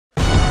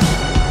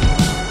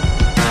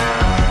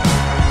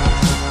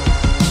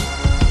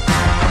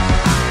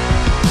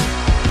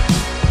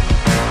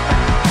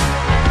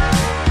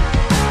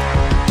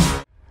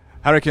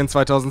Hurricane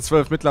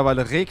 2012,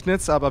 mittlerweile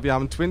regnet's, aber wir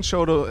haben Twin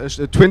Shadow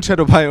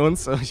bei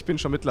uns. Ich bin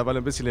schon mittlerweile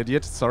ein bisschen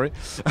lediert, sorry.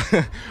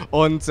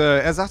 Und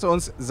er sagte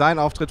uns, sein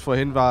Auftritt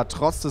vorhin war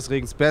trotz des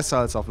Regens besser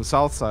als auf dem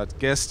Southside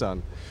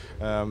gestern.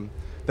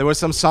 There were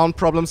some sound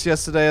problems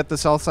yesterday at the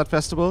Southside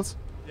Festivals?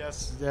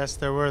 Yes,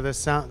 there were. The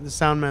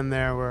soundmen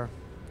there were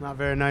not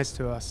very nice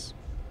to us.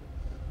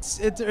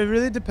 It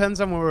really depends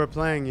on what we were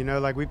playing, you know,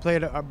 like we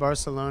played at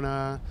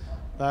Barcelona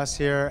last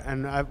year,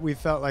 and we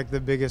felt like the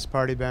biggest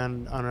party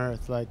band on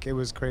earth. Like, it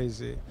was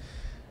crazy.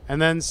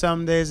 And then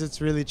some days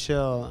it's really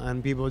chill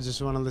and people just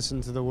want to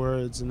listen to the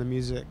words and the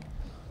music.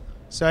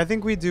 So I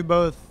think we do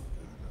both.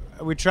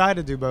 We try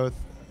to do both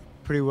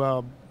pretty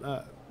well,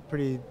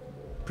 pretty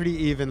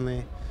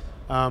evenly.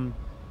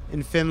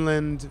 In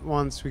Finland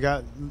once we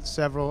got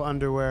several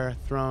underwear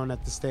thrown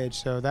at the stage,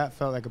 so that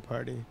felt like a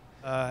party.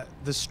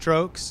 The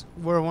Strokes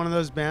were one of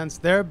those bands.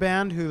 They're a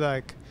band who,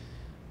 like,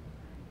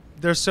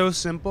 they're so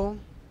simple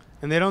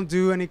and they don't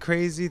do any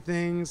crazy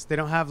things. They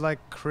don't have like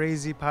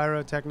crazy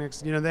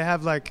pyrotechnics. You know, they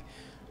have like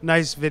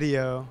nice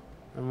video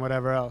and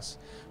whatever else.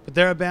 But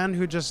they're a band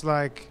who just,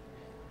 like,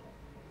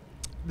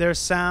 their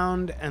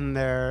sound and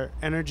their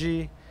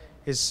energy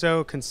is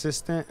so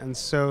consistent and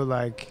so,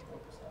 like,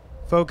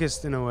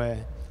 focused in a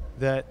way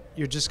that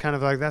you're just kind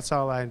of like, that's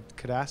all I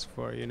could ask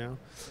for, you know?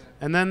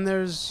 And then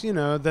there's, you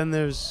know,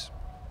 there's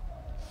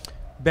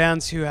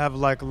bands who have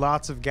like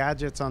lots of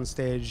gadgets on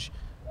stage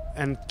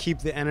and keep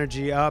the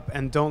energy up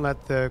and don't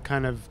let the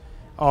kind of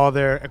all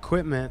their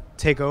equipment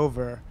take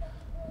over.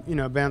 You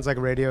know, bands like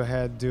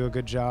Radiohead do a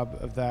good job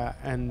of that.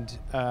 And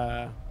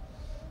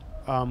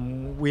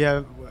we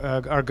have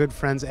our good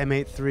friends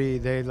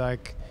M83.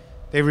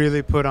 They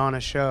really put on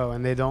a show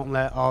and they don't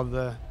let all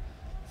the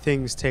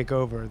things take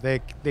over.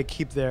 They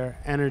keep their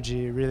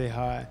energy really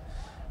high.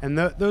 And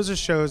those are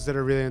shows that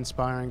are really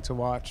inspiring to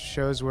watch.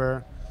 Shows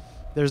where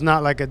there's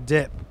not like a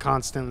dip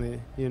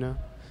constantly, you know?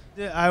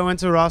 I went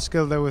to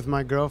Roskilde with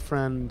my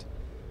girlfriend,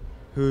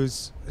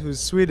 who's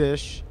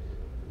Swedish.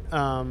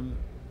 How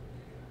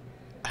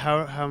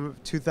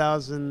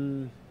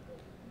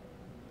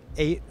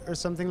 2008 or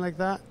something like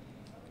that,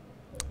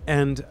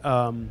 and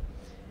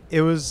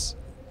it was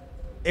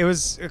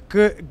a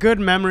good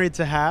memory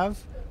to have,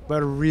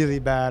 but a really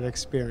bad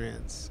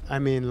experience. I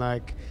mean,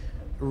 like,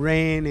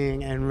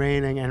 raining and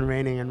raining and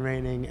raining and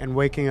raining and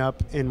waking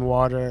up in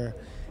water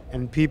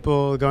and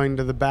people going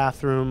to the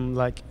bathroom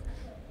like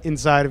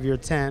inside of your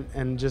tent,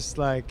 and just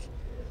like,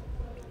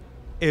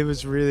 it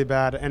was really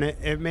bad. And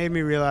it made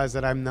me realize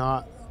that I'm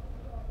not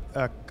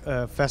a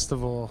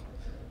festival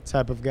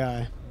type of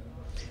guy.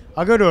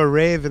 I'll go to a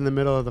rave in the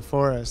middle of the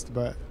forest,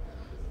 but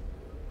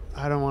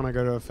I don't want to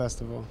go to a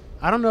festival.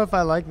 I don't know if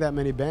I like that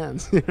many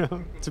bands, you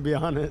know, to be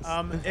honest.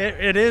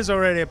 It is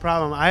already a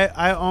problem.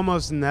 I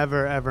almost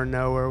never ever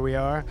know where we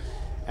are,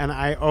 and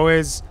a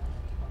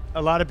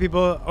lot of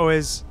people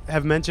always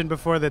have mentioned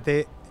before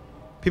that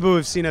people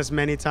who've seen us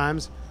many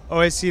times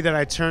always see that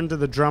I turn to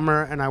the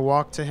drummer and I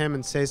walk to him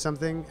and say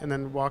something and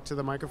then walk to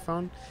the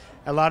microphone.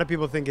 A lot of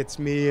people think it's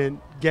me and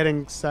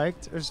getting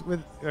psyched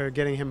or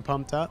getting him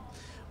pumped up,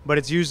 but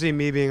it's usually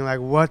me being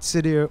like, what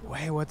city are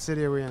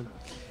we in?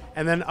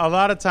 And then a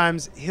lot of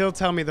times he'll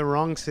tell me the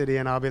wrong city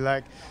and I'll be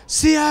like,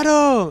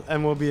 Seattle!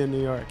 And we'll be in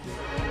New York.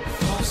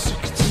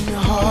 Straight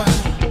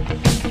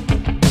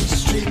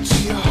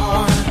to your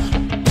heart.